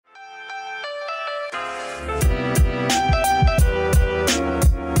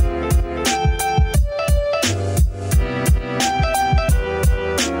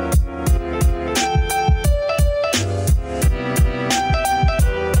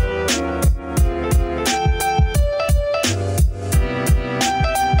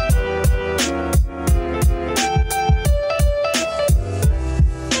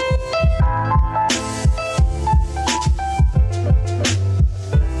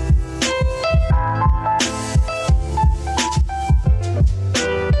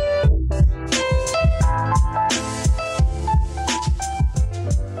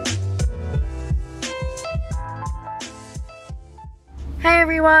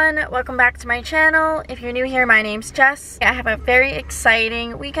everyone, welcome back to my channel. If you're new here, my name's Jess. I have a very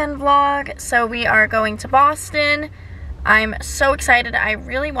exciting weekend vlog. So we are going to Boston. I'm so excited. I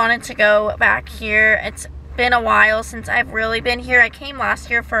really wanted to go back here. It's been a while since I've really been here. I came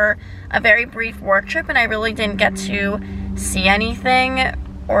last year for a very brief work trip and I really didn't get to see anything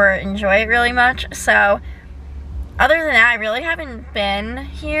or enjoy it really much. So other than that, I really haven't been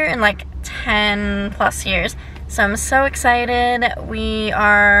here in like 10 plus years. So I'm so excited. We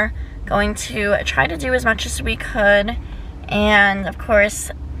are going to try to do as much as we could and of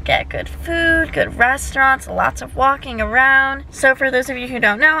course get good food, good restaurants, lots of walking around. So for those of you who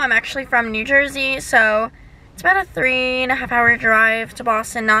don't know, I'm actually from New Jersey, so it's about a 3.5-hour drive to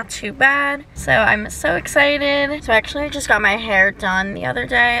Boston, not too bad. So I'm so excited. So actually I just got my hair done the other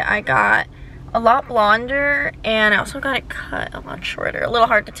day. I got a lot blonder and I also got it cut a lot shorter. A little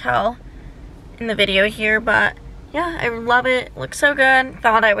hard to tell in the video here, but yeah, I love it. Looks so good.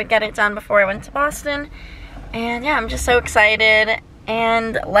 Thought I would get it done before I went to Boston. And yeah, I'm just so excited.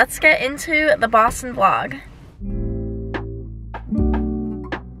 And let's get into the Boston vlog.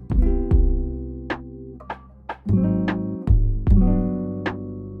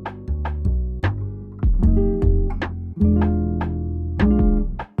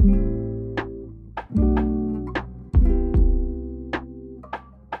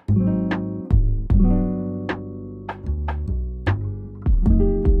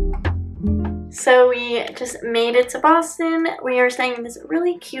 So we just made it to Boston. We are staying in this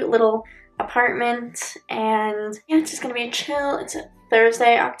really cute little apartment and yeah, it's just gonna be a chill. It's a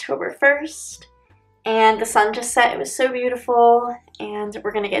Thursday, October 1st and the sun just set. It was so beautiful and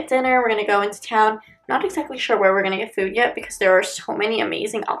we're gonna get dinner. We're gonna go into town. I'm not exactly sure where we're gonna get food yet because there are so many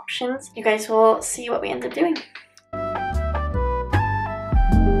amazing options. You guys will see what we end up doing.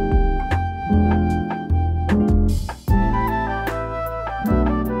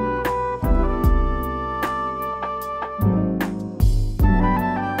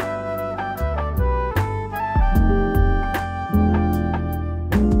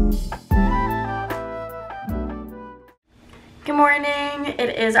 Good morning.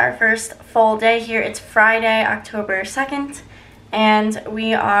 It is our first full day here. It's Friday, October 2nd, and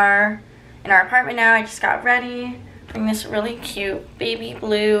we are in our apartment now. I just got ready. Wearing this really cute baby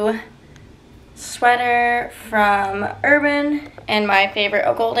blue sweater from Urban and my favorite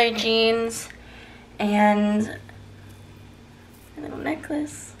Ogolde jeans and a little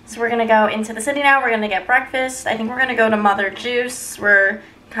necklace. So we're gonna go into the city now. We're gonna get breakfast. I think we're gonna go to Mother Juice. We're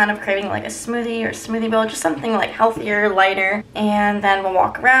kind of craving like a smoothie or smoothie bowl, just something like healthier, lighter, and then we'll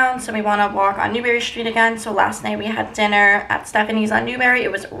walk around. So we want to walk on Newbury Street again. So last night we had dinner at Stephanie's on Newbury. It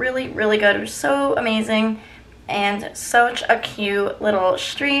was really, really good. It was so amazing and such a cute little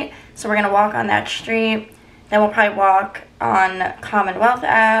street. So we're gonna walk on that street. Then we'll probably walk on Commonwealth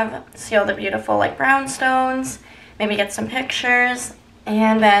Ave, see all the beautiful like brownstones, maybe get some pictures.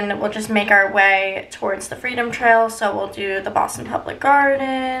 And then we'll just make our way towards the Freedom Trail. So we'll do the Boston Public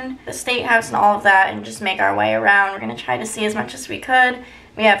Garden, the State House, and all of that, and just make our way around. We're going to try to see as much as we could.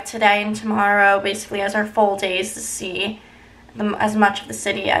 We have today and tomorrow basically as our full days to see as much of the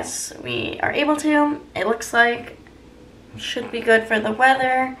city as we are able to. It looks like it should be good for the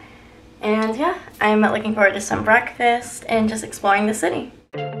weather. And yeah, I'm looking forward to some breakfast and just exploring the city.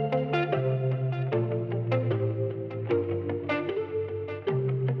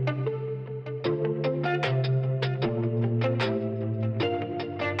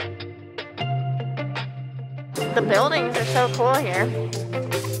 The buildings are so cool here.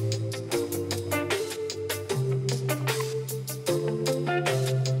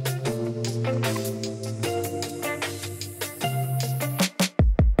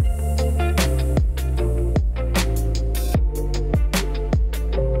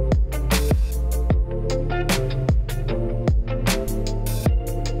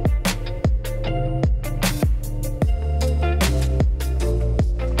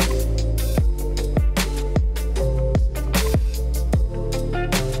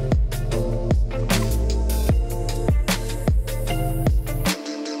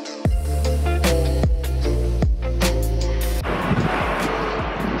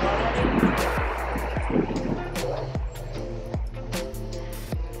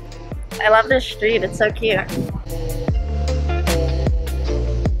 I love this street, it's so cute. It's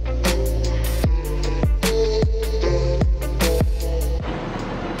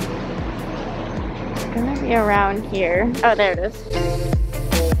gonna be around here. Oh, there it is.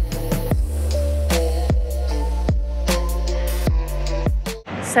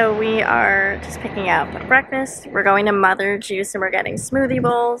 So we are just picking up breakfast. We're going to Mother Juice and we're getting smoothie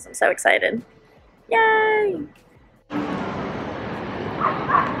bowls. I'm so excited. Yay!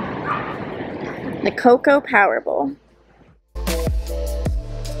 The Cocoa Powerball.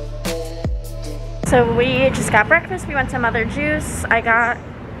 So we just got breakfast. We went to Mother Juice. I got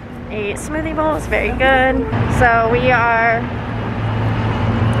a smoothie bowl. It's very good. So we are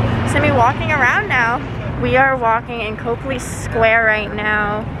gonna be walking around now. We are walking in Copley Square right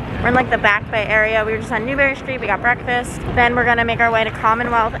now. We're in like the Back Bay area. We were just on Newbury Street. We got breakfast. Then we're gonna make our way to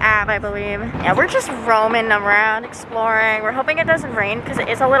Commonwealth Ave, I believe. Yeah, we're just roaming around, exploring. We're hoping it doesn't rain because it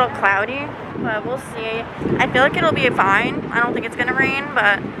is a little cloudy, but we'll see. I feel like it'll be fine. I don't think it's gonna rain,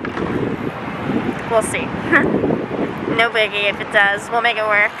 but we'll see. No biggie if it does. We'll make it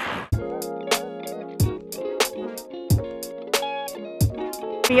work.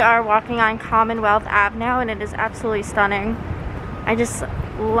 We are walking on Commonwealth Ave now, and it is absolutely stunning. I just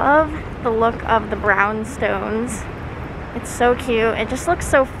love the look of the brownstones. It's so cute. It just looks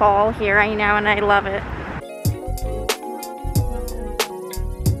so fall here right now, and I love it.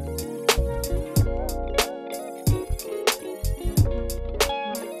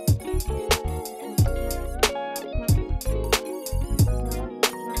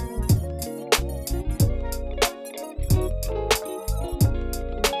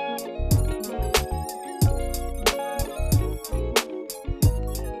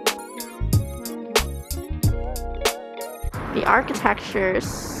 The architecture is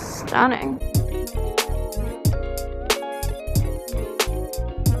stunning.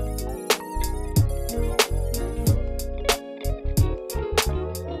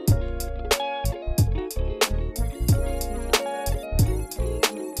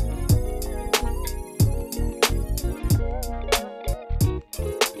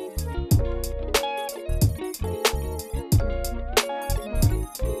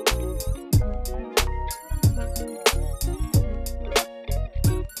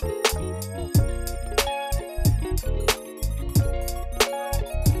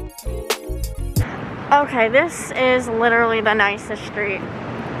 Okay, this is literally the nicest street.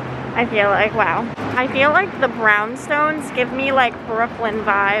 I feel like, wow. I feel like the brownstones give me like Brooklyn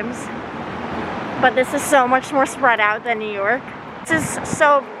vibes, but this is so much more spread out than New York. This is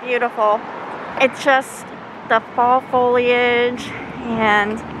so beautiful. It's just the fall foliage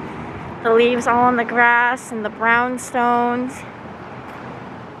and the leaves all on the grass and the brownstones.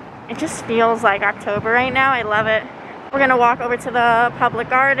 It just feels like October right now. I love it. We're gonna walk over to the public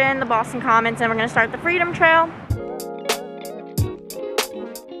garden, the Boston Commons, and we're gonna start the Freedom Trail.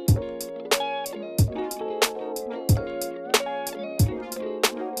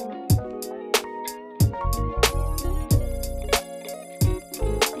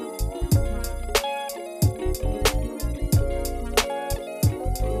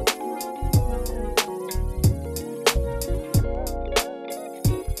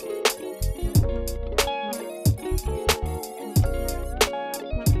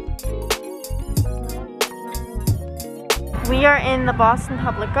 We are in the Boston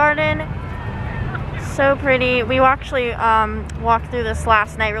Public Garden. So pretty. We actually walked through this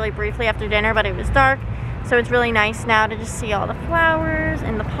last night really briefly after dinner, but it was dark. So it's really nice now to just see all the flowers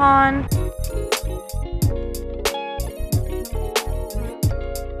in the pond.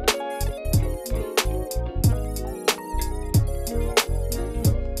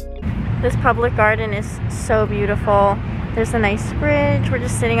 This public garden is so beautiful. There's a nice bridge. We're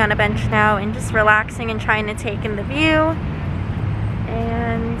just sitting on a bench now and just relaxing and trying to take in the view.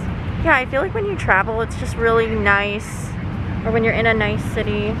 And yeah, I feel like when you travel, it's just really nice, or when you're in a nice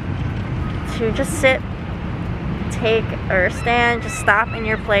city, to just sit, take, or stand, just stop in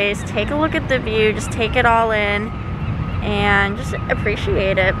your place, take a look at the view, just take it all in, and just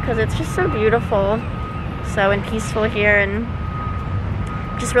appreciate it, because it's just so beautiful, and peaceful here, and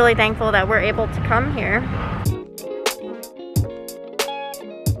just really thankful that we're able to come here.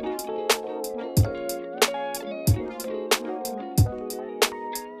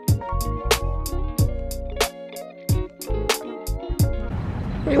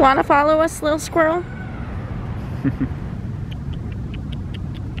 You want to follow us, little squirrel?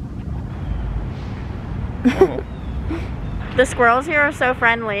 Oh. The squirrels here are so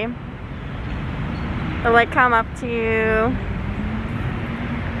friendly. They'll like come up to you.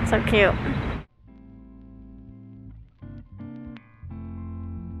 So cute.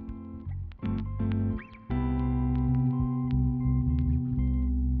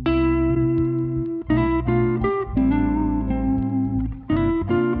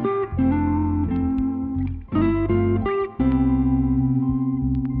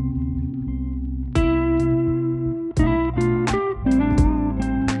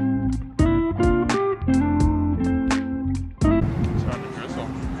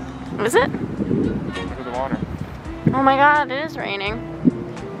 Is it? Look at the water. Oh my god, it is raining.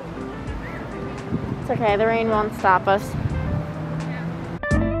 okay, the rain won't stop us.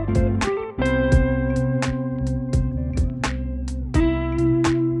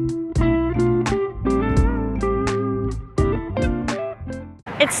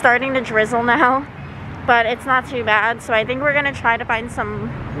 It's starting to drizzle now, but it's not too bad, so I think we're gonna try to find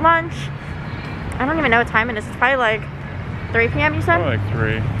some lunch. I don't even know what time it is. It's probably like 3 p.m. you said? Probably like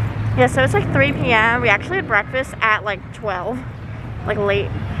 3. Yeah, so it's like 3 p.m. We actually had breakfast at like 12, like late.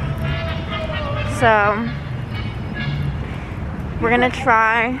 So we're gonna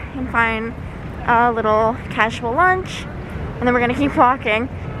try and find a little casual lunch, and then we're gonna keep walking.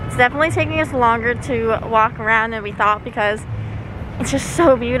 It's definitely taking us longer to walk around than we thought because it's just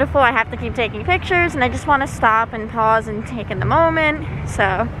so beautiful. I have to keep taking pictures, and I just want to stop and pause and take in the moment.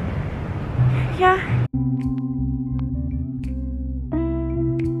 So, yeah.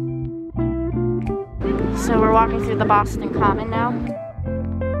 So we're walking through the Boston Common now.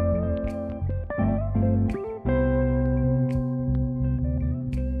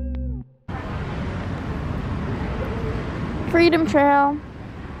 Freedom Trail.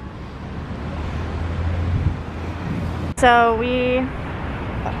 So we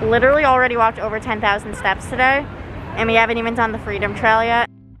literally already walked over 10,000 steps today, and we haven't even done the Freedom Trail yet.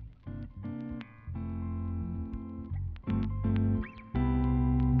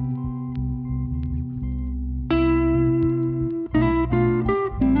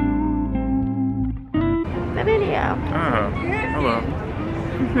 The video. Oh, hello.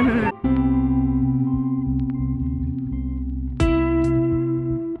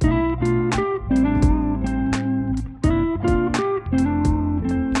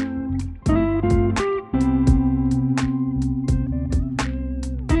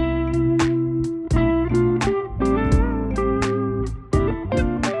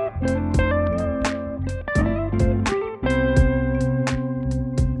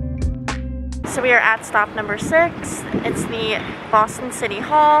 So we are at stop number 6. It's the Boston City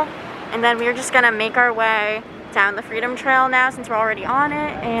Hall, and then we're just gonna make our way down the Freedom Trail now since we're already on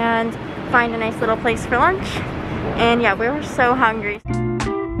it and find a nice little place for lunch. And yeah, we were so hungry.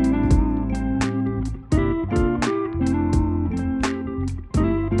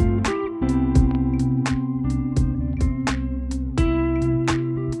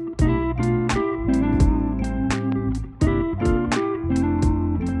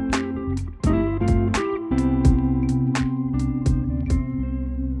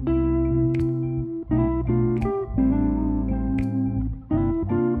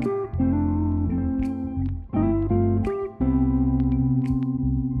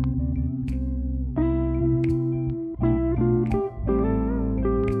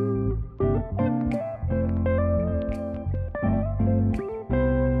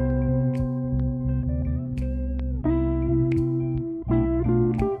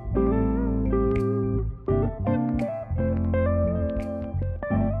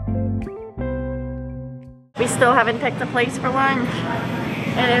 We still haven't picked a place for lunch.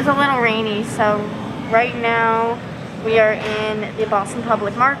 It is a little rainy, so right now we are in the Boston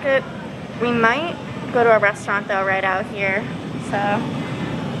Public Market. We might go to a restaurant though right out here, so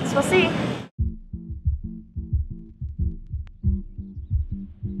we'll see.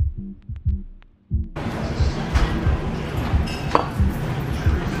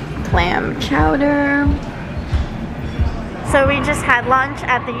 Clam chowder. So we just had lunch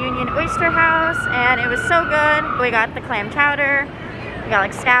at the Union Oyster House, and it was so good. We got the clam chowder, we got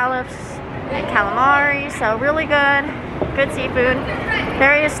like scallops and calamari, so really good. Good seafood,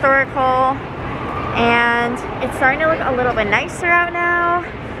 very historical, and it's starting to look a little bit nicer out now.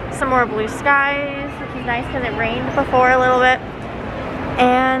 Some more blue skies, which is nice because it rained before a little bit.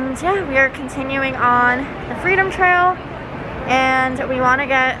 And yeah, we are continuing on the Freedom Trail, and we want to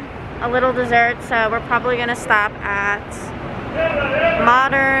get a little dessert, so we're probably going to stop at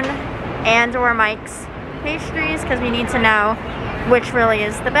Modern and or Mike's Pastries because we need to know which really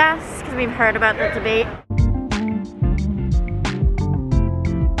is the best because we've heard about the debate.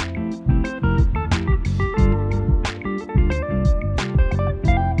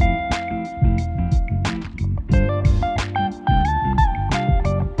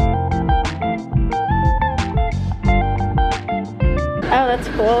 Oh, that's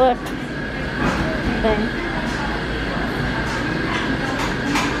cool. Look. Thing.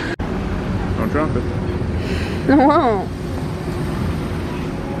 Don't drop it. I won't.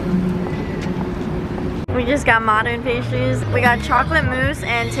 We just got Modern Pastries. We got chocolate mousse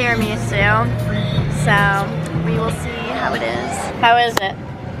and tiramisu. So we will see how it is. How is it?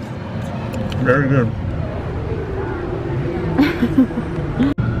 Very good.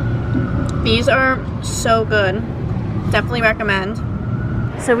 These are so good. Definitely recommend.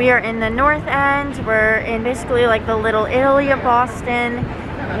 So we are in the North End. We're in basically like the Little Italy of Boston,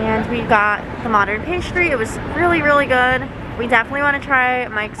 and we got the modern pastry. It was really, really good. We definitely want to try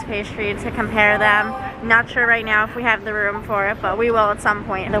Mike's pastry to compare them. Not sure right now if we have the room for it, but we will at some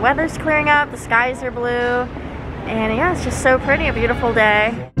point. The weather's clearing up, the skies are blue, and yeah, it's just so pretty, a beautiful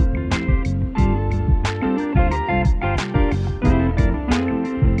day.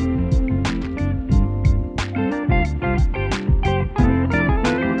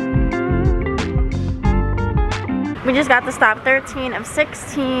 We just got to stop 13 of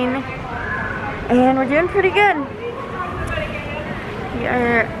 16, and we're doing pretty good. We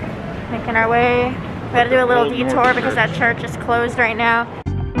are making our way. We gotta do a little detour because that church is closed right now.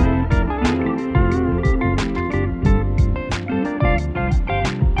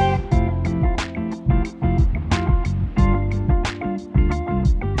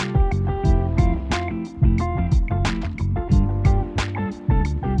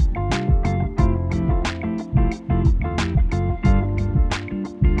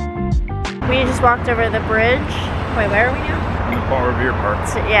 We just walked over the bridge. Wait, where are we now? The Paul Revere Park.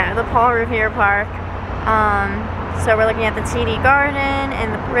 So, yeah, the Paul Revere Park. So we're looking at the TD Garden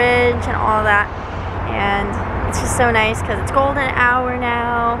and the bridge and all that. And it's just so nice because it's golden hour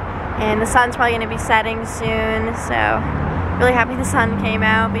now. And the sun's probably going to be setting soon. So really happy the sun came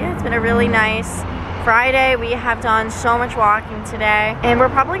out. But yeah, it's been a really nice Friday. We have done so much walking today. And we're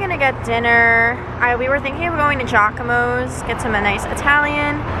probably going to get dinner. We were thinking of going to Giacomo's, get some nice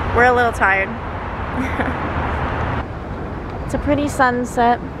Italian. We're a little tired. It's a pretty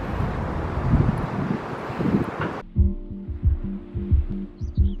sunset.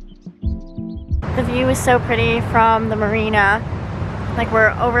 The view is so pretty from the marina. Like,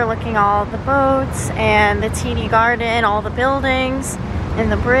 we're overlooking all the boats and the TD Garden, all the buildings,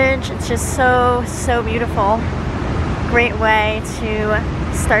 and the bridge. It's just so, so beautiful. Great way to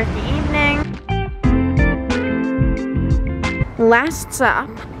start the evening. Last stop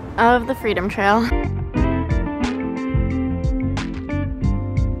of the Freedom Trail.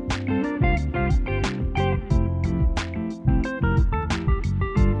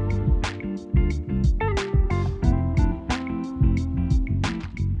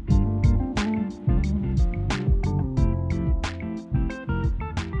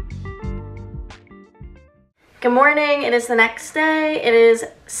 Good morning, it is the next day. It is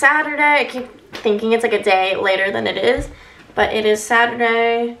Saturday. I keep thinking it's like a day later than it is, but it is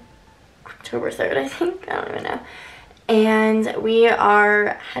Saturday, October 3rd, I think. I don't even know. And we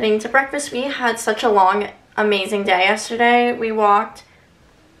are heading to breakfast. We had such a long, amazing day yesterday. We walked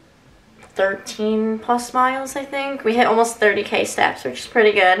 13 plus miles, I think. We hit almost 30K steps, which is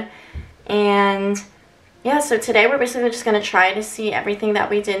pretty good. And yeah, so today we're basically just gonna try to see everything that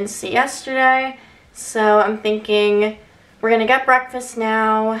we didn't see yesterday. So I'm thinking we're gonna get breakfast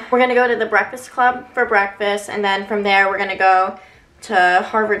now. We're gonna go to the Breakfast Club for breakfast, and then from there we're gonna go to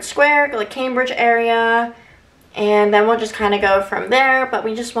Harvard Square, go to the Cambridge area, and then we'll just kind of go from there. But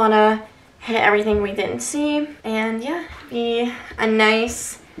we just wanna hit everything we didn't see, and yeah, be a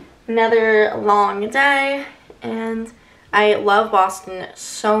nice, another long day. And I love Boston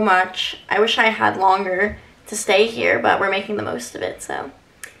so much. I wish I had longer to stay here, but we're making the most of it, so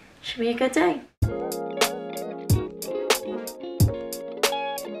should be a good day.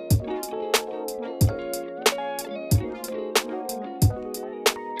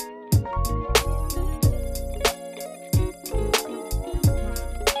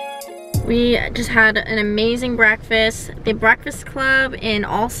 We just had an amazing breakfast. The Breakfast Club in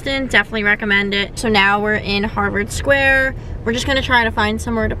Allston, definitely recommend it. So now we're in Harvard Square. We're just gonna try to find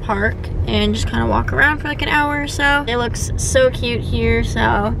somewhere to park and just kind of walk around for like an hour or so. It looks so cute here,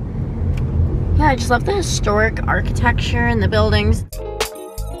 so yeah, I just love the historic architecture and the buildings.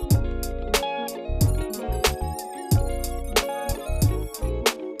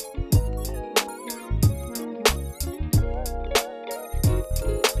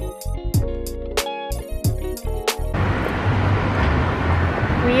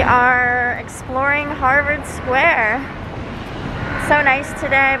 We are exploring Harvard Square. It's so nice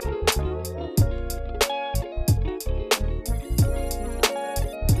today.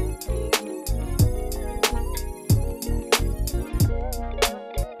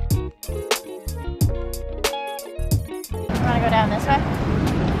 You want to go down this way?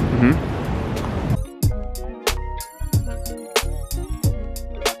 Mm-hmm.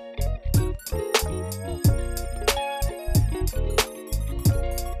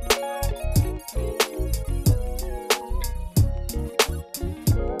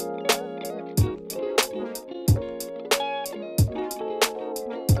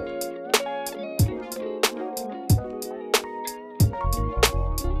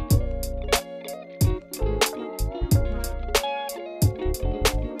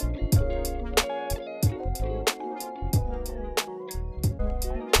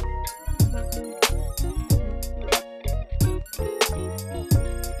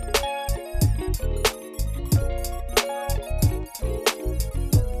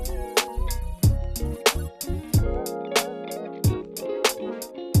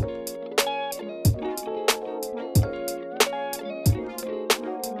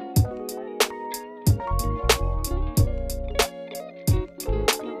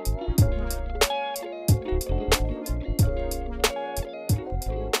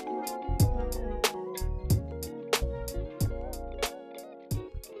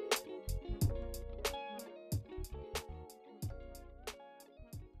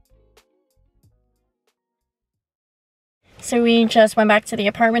 so we just went back to the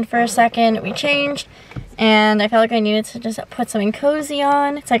apartment for a second. We changed, and I felt like I needed to just put something cozy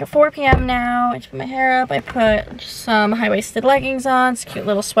on. It's like 4 p.m. now. I just put my hair up. I put just some high-waisted leggings on, this cute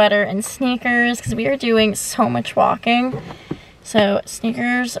little sweater, and sneakers because we are doing so much walking. So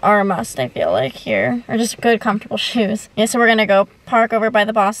sneakers are a must, I feel like, here, or just good, comfortable shoes. Yeah, so we're gonna go park over by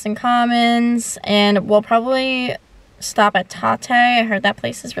the Boston Commons, and we'll probably stop at Tate. I heard that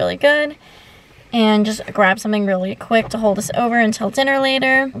place is really good. And just grab something really quick to hold us over until dinner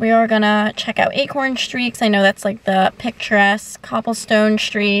later. We are gonna check out Acorn Street, because I know that's like the picturesque cobblestone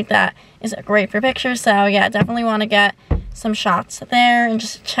street that is great for pictures. So yeah, definitely want to get some shots there and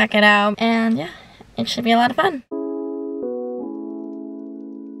just check it out. And yeah, it should be a lot of fun.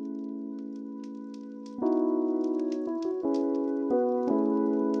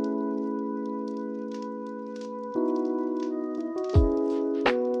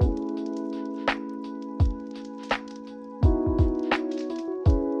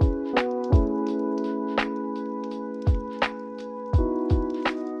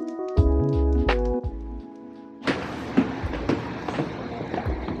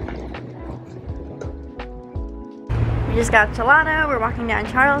 We just got gelato. We're walking down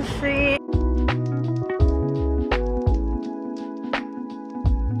Charles Street.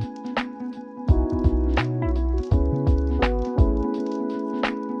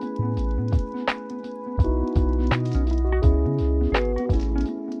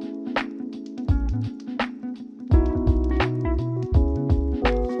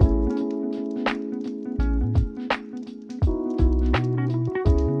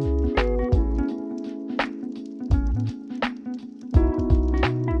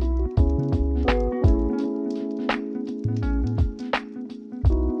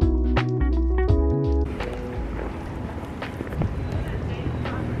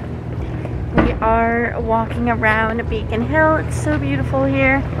 Are walking around Beacon Hill. It's so beautiful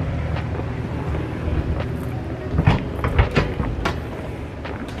here.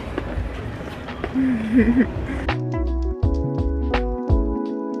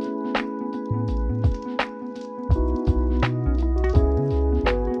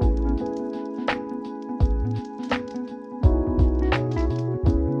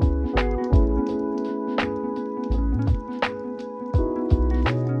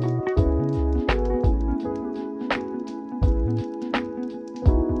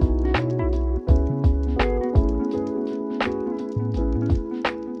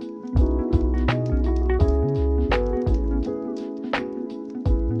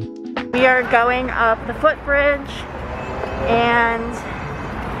 We are going up the footbridge, and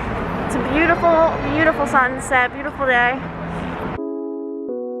it's a beautiful, beautiful sunset, beautiful day.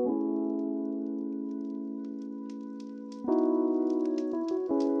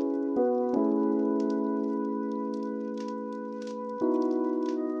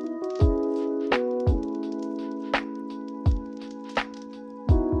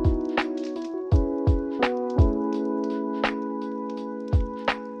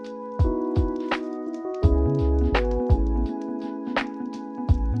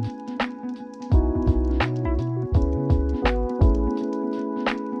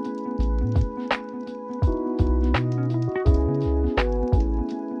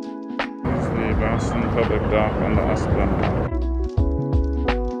 Public dock on the Esplanade.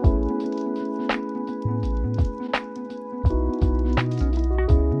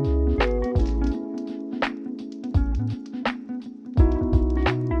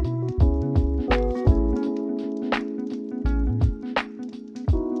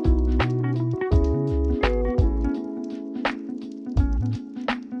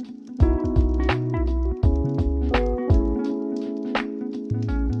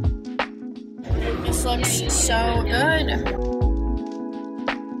 This looks so good.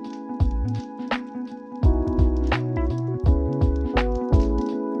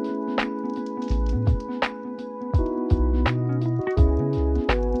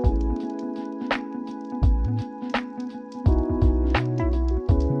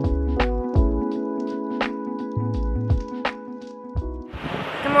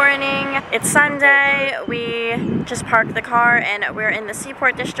 Good morning. It's Sunday. We just parked the car and we're in the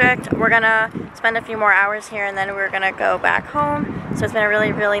Seaport District. We're gonna spend a few more hours here and then we're gonna go back home. So it's been a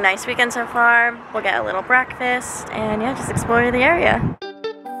really, really nice weekend so far. We'll get a little breakfast and yeah, just explore the area.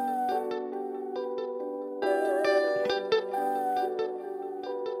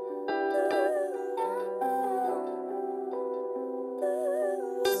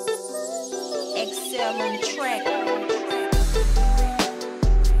 Excel on the track.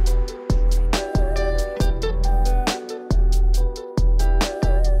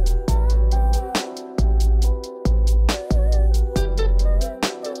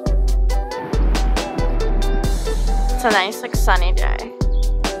 sunny day.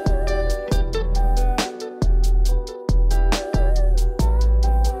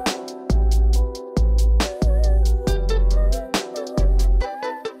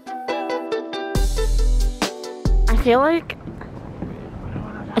 I feel like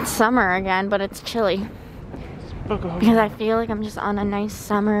it's summer again, but it's chilly. Because I feel like I'm just on a nice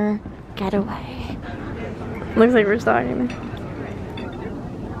summer getaway. Looks like we're starting.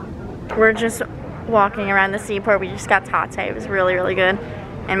 We're just walking around the seaport. We just got tate. It was really, really good.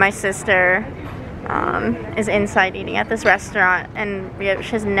 And my sister is inside eating at this restaurant, and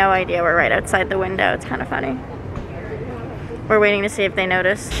she has no idea we're right outside the window. It's kind of funny. We're waiting to see if they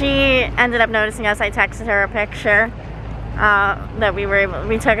notice. She ended up noticing us. I texted her a picture that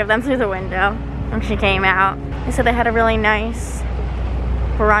we took of them through the window when she came out. They said they had a really nice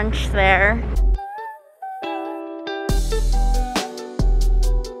brunch there.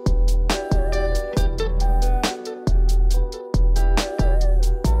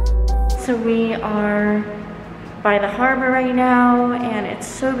 So we are by the harbor right now, and it's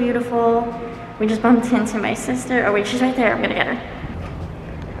so beautiful. We just bumped into my sister. Oh wait, she's right there. I'm gonna get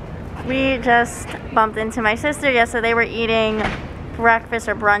her. We just bumped into my sister. Yeah, so they were eating breakfast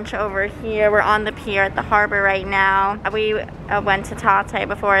or brunch over here. We're on the pier at the harbor right now. We went to Tate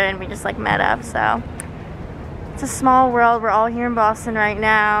before, and we just like met up. So it's a small world. We're all here in Boston right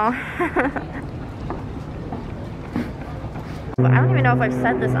now. I don't even know if I've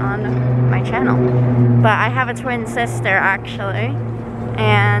said this on my channel, but I have a twin sister actually,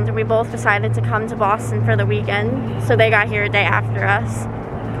 and we both decided to come to Boston for the weekend, so they got here a day after us.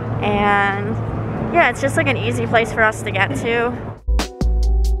 And yeah, it's just like an easy place for us to get to.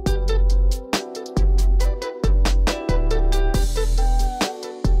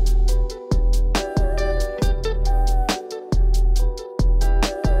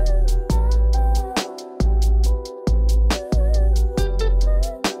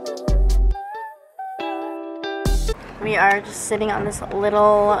 We are just sitting on this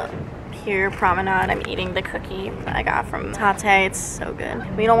little pier promenade. I'm eating the cookie that I got from Tate. It's so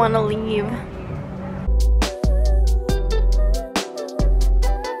good. We don't want to leave.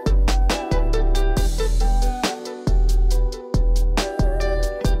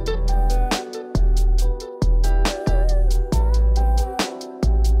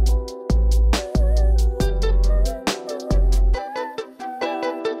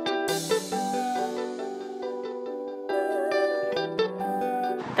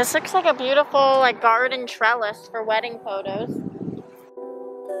 This looks like a beautiful like garden trellis for wedding photos.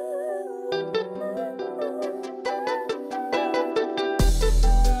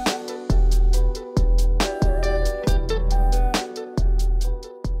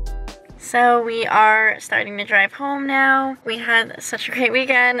 So we are starting to drive home now. We had such a great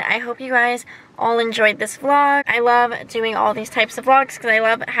weekend. I hope you guys all enjoyed this vlog. I love doing all these types of vlogs because I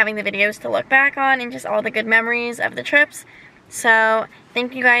love having the videos to look back on and just all the good memories of the trips. So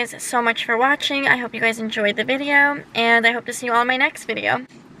thank you guys so much for watching. I hope you guys enjoyed the video, and I hope to see you all in my next video.